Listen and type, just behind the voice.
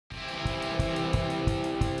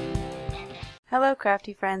Hello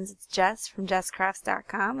crafty friends, it's Jess from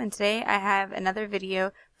jesscrafts.com, and today I have another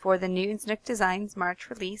video for the Inktense Nook Designs March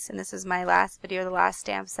release, and this is my last video, the last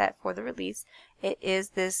stamp set for the release. It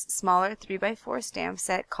is this smaller 3x4 stamp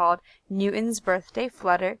set called Newton's Birthday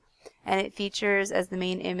Flutter, and it features as the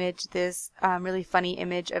main image this really funny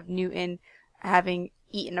image of Newton having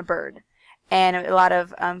eaten a bird. And a lot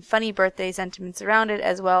of funny birthday sentiments around it,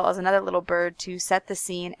 as well as another little bird to set the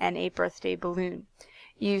scene and a birthday balloon.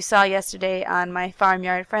 You saw yesterday on my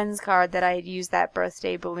Farmyard Friends card that I had used that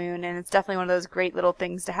birthday balloon, and it's definitely one of those great little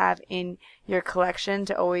things to have in your collection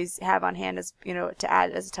to always have on hand, as you know, to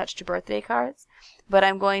add as a touch to birthday cards. But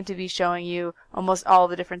I'm going to be showing you almost all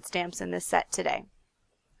the different stamps in this set today.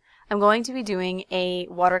 I'm going to be doing a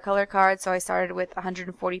watercolor card, so I started with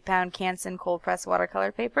 140-pound Canson cold press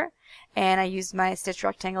watercolor paper, and I used my stitch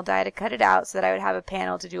rectangle die to cut it out so that I would have a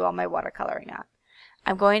panel to do all my watercoloring on.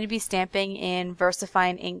 I'm going to be stamping in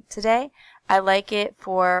VersaFine ink today. I like it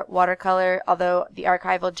for watercolor, although the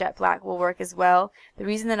archival jet black will work as well. The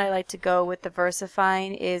reason that I like to go with the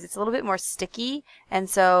VersaFine is it's a little bit more sticky, and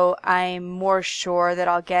so I'm more sure that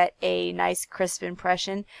I'll get a nice crisp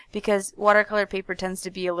impression, because watercolor paper tends to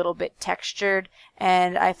be a little bit textured,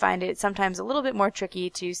 and I find it sometimes a little bit more tricky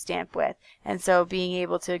to stamp with. And so being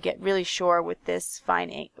able to get really sure with this fine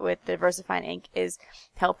ink, with the VersaFine ink, is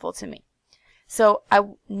helpful to me. So I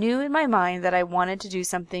knew in my mind that I wanted to do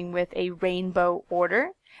something with a rainbow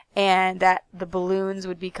order, and that the balloons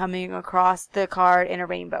would be coming across the card in a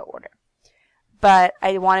rainbow order. But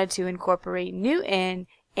I wanted to incorporate Newton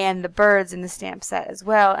and the birds in the stamp set as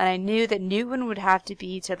well, and I knew that Newton would have to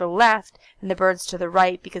be to the left and the birds to the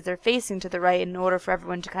right, because they're facing to the right. In order for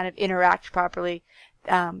everyone to kind of interact properly,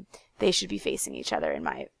 they should be facing each other, in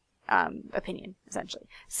my opinion, essentially.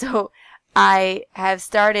 So I have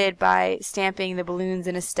started by stamping the balloons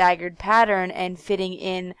in a staggered pattern and fitting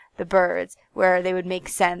in the birds where they would make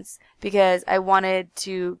sense, because I wanted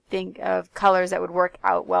to think of colors that would work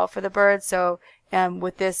out well for the birds. So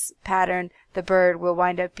with this pattern, the bird will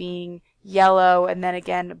wind up being yellow and then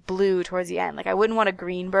again blue towards the end. Like, I wouldn't want a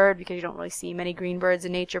green bird, because you don't really see many green birds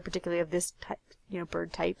in nature, particularly of this type,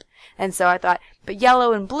 bird type. And so I thought, but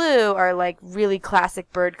yellow and blue are like really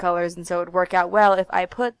classic bird colors, and so it would work out well if I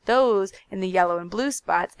put those in the yellow and blue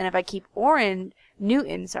spots, and if I keep Newton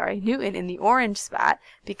in the orange spot,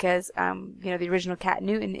 because the original cat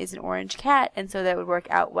Newton is an orange cat, and so that would work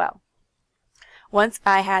out well. Once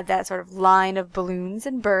I had that sort of line of balloons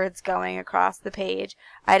and birds going across the page,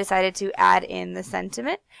 I decided to add in the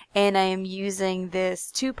sentiment, and I am using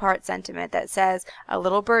this two-part sentiment that says, "A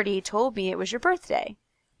little birdie told me it was your birthday."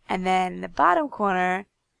 And then in the bottom corner,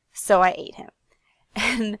 "So I ate him."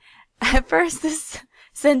 And at first this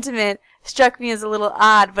sentiment struck me as a little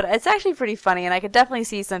odd, but it's actually pretty funny, and I could definitely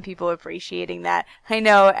see some people appreciating that. I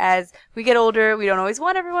know as we get older, we don't always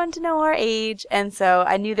want everyone to know our age, and so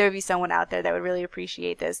I knew there would be someone out there that would really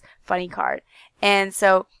appreciate this funny card. And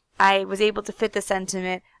so I was able to fit the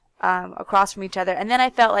sentiment across from each other, and then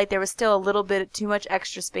I felt like there was still a little bit too much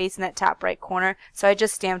extra space in that top right corner, so I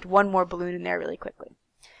just stamped one more balloon in there really quickly.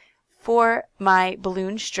 For my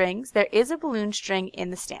balloon strings, there is a balloon string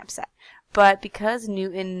in the stamp set, but because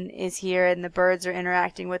Newton is here and the birds are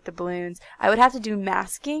interacting with the balloons, I would have to do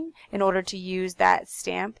masking in order to use that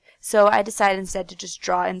stamp. So I decided instead to just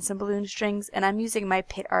draw in some balloon strings, and I'm using my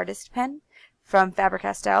Pit Artist pen from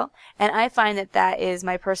Faber-Castell, and I find that that is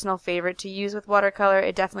my personal favorite to use with watercolor.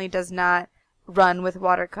 It definitely does not run with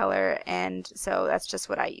watercolor, and so that's just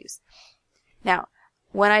what I use. Now,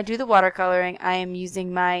 when I do the watercoloring, I am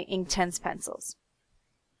using my Inktense pencils.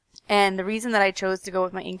 And the reason that I chose to go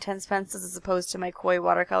with my Inktense pencils as opposed to my Koi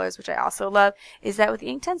watercolors, which I also love, is that with the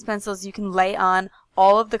Inktense pencils you can lay on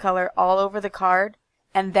all of the color all over the card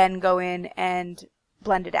and then go in and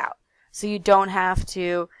blend it out. So you don't have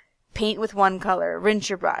to paint with one color, rinse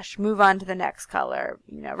your brush, move on to the next color,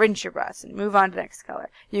 rinse your brush and move on to the next color.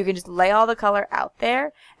 You can just lay all the color out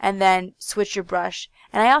there and then switch your brush.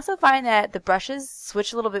 And I also find that the brushes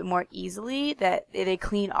switch a little bit more easily, that they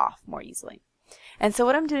clean off more easily. And so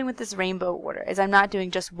what I'm doing with this rainbow order is I'm not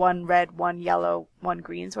doing just one red, one yellow, one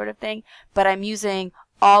green sort of thing, but I'm using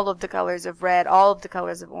all of the colors of red, all of the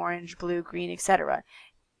colors of orange, blue, green, etc.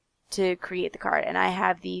 to create the card. And I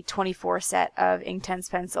have the 24 set of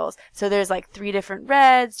Inktense pencils. So there's like 3 different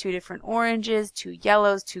reds, 2 different oranges, 2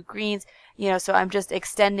 yellows, 2 greens, so I'm just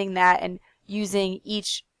extending that and using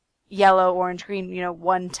each yellow, orange, green,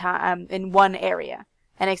 one time in one area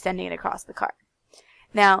and extending it across the card.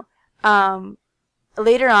 Now,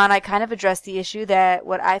 later on, I kind of addressed the issue that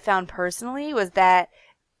what I found personally was that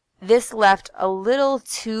this left a little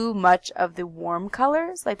too much of the warm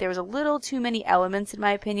colors. Like there was a little too many elements, in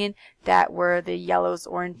my opinion, that were the yellows,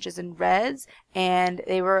 oranges, and reds, and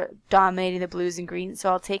they were dominating the blues and greens.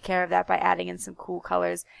 So I'll take care of that by adding in some cool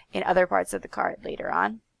colors in other parts of the card later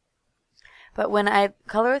on. But when I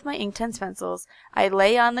color with my Inktense pencils, I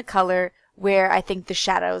lay on the color where I think the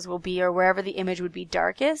shadows will be, or wherever the image would be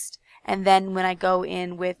darkest. And then when I go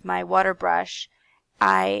in with my water brush,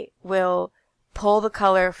 I will pull the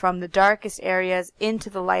color from the darkest areas into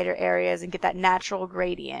the lighter areas and get that natural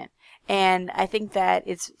gradient. And I think that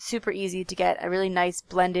it's super easy to get a really nice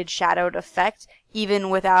blended shadowed effect even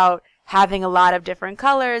without having a lot of different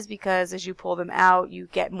colors, because as you pull them out you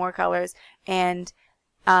get more colors, and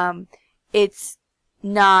it's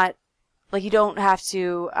not like you don't have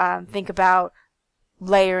to think about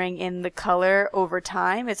layering in the color over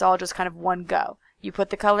time. It's all just kind of one go. You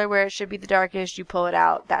put the color where it should be the darkest, you pull it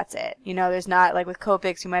out, that's it. You know, there's not like with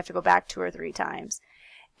Copics, you might have to go back 2 or 3 times.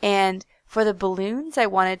 And for the balloons, I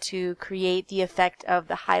wanted to create the effect of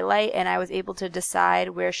the highlight, and I was able to decide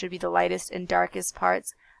where should be the lightest and darkest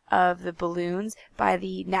parts of the balloons by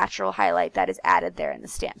the natural highlight that is added there in the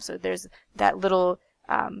stamp. So there's that little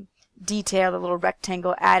detail, the little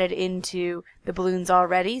rectangle added into the balloons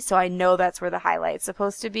already, so I know that's where the highlight's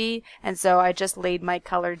supposed to be, and so I just laid my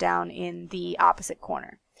color down in the opposite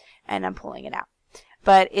corner and I'm pulling it out.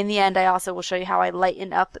 But in the end, I also will show you how I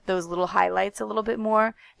lighten up those little highlights a little bit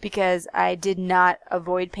more, because I did not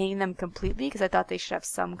avoid painting them completely because I thought they should have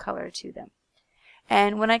some color to them.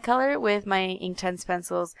 And when I color with my Inktense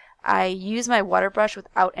pencils, I use my water brush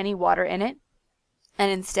without any water in it,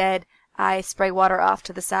 and instead I spray water off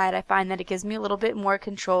to the side. I find that it gives me a little bit more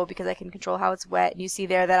control because I can control how it's wet. And you see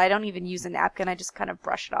there that I don't even use a napkin. I just kind of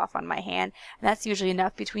brush it off on my hand. And that's usually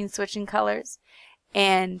enough between switching colors.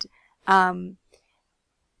 And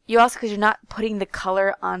you also, because you're not putting the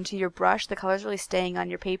color onto your brush, the color's really staying on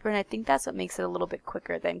your paper. And I think that's what makes it a little bit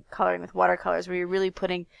quicker than coloring with watercolors, where you're really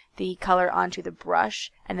putting the color onto the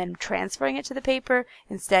brush and then transferring it to the paper.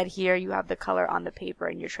 Instead, here you have the color on the paper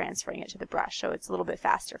and you're transferring it to the brush, so it's a little bit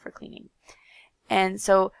faster for cleaning. And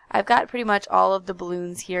so I've got pretty much all of the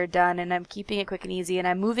balloons here done, and I'm keeping it quick and easy, and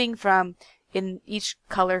I'm moving from, in each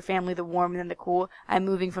color family, the warm and then the cool, I'm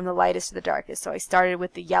moving from the lightest to the darkest. So I started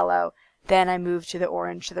with the yellow, then I moved to the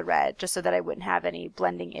orange to the red, just so that I wouldn't have any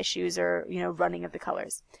blending issues or, running of the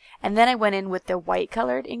colors. And then I went in with the white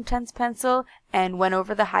colored Inktense pencil and went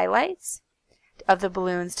over the highlights of the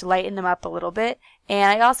balloons to lighten them up a little bit.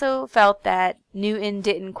 And I also felt that Newton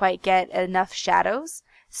didn't quite get enough shadows,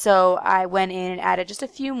 so I went in and added just a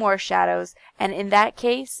few more shadows. And in that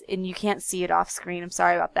case, and you can't see it off screen, I'm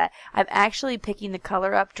sorry about that, I'm actually picking the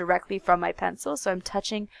color up directly from my pencil, so I'm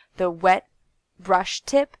touching the wet brush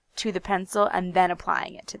tip to the pencil and then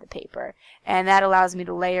applying it to the paper, and that allows me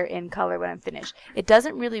to layer in color when I'm finished. It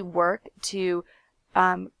doesn't really work to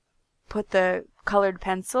put the colored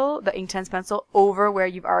pencil, the Inktense pencil, over where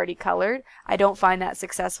you've already colored. I don't find that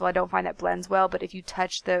successful. I don't find that blends well, but if you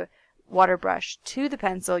touch the water brush to the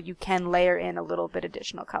pencil, you can layer in a little bit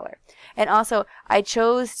additional color. And also, I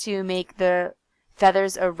chose to make the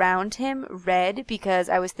feathers around him red because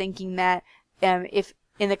I was thinking that if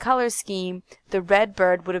in the color scheme, the red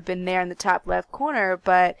bird would have been there in the top left corner,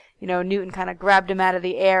 but, Newton kind of grabbed him out of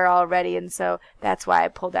the air already, and so that's why I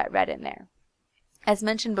pulled that red in there. As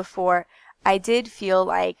mentioned before, I did feel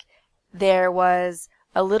like there was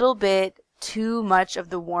a little bit too much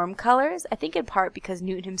of the warm colors, I think in part because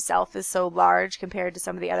Newton himself is so large compared to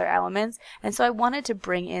some of the other elements, and so I wanted to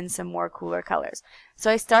bring in some more cooler colors.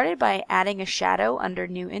 So I started by adding a shadow under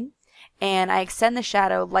Newton, and I extend the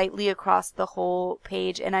shadow lightly across the whole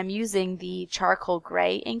page, and I'm using the charcoal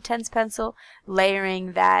gray Inktense pencil,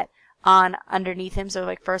 layering that on underneath him, so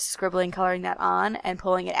like first scribbling, coloring that on, and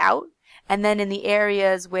pulling it out. And then in the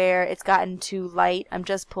areas where it's gotten too light, I'm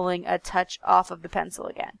just pulling a touch off of the pencil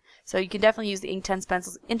again. So you can definitely use the Inktense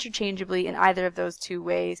pencils interchangeably in either of those two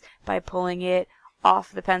ways, by pulling it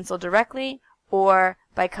off the pencil directly or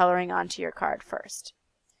by coloring onto your card first.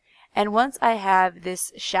 And once I have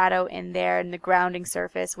this shadow in there and the grounding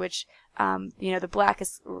surface, which, the black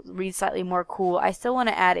reads slightly more cool, I still want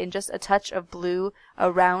to add in just a touch of blue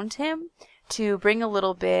around him to bring a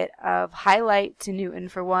little bit of highlight to Newton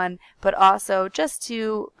for one, but also just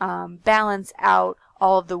to balance out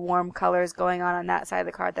all of the warm colors going on that side of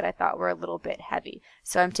the card that I thought were a little bit heavy.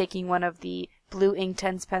 So I'm taking one of the blue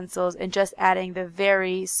Inktense pencils and just adding the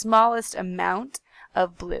very smallest amount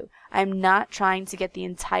of blue. I'm not trying to get the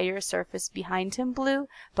entire surface behind him blue,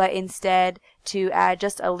 but instead to add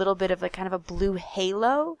just a little bit of kind of a blue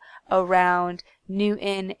halo around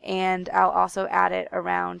Newton, and I'll also add it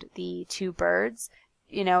around the two birds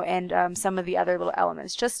and some of the other little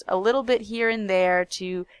elements. Just a little bit here and there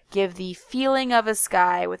to give the feeling of a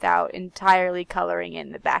sky without entirely coloring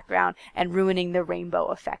in the background and ruining the rainbow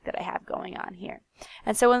effect that I have going on here.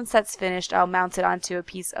 And so once that's finished, I'll mount it onto a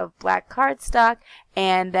piece of black cardstock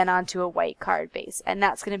and then onto a white card base. And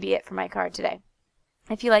that's going to be it for my card today.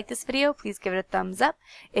 If you like this video, please give it a thumbs up.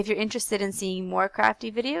 If you're interested in seeing more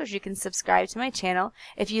crafty videos, you can subscribe to my channel.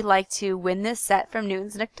 If you'd like to win this set from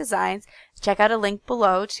Nook Designs, check out a link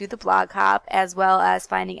below to the blog hop, as well as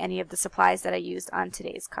finding any of the supplies that I used on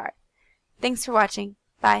today's card. Thanks for watching.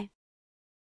 Bye.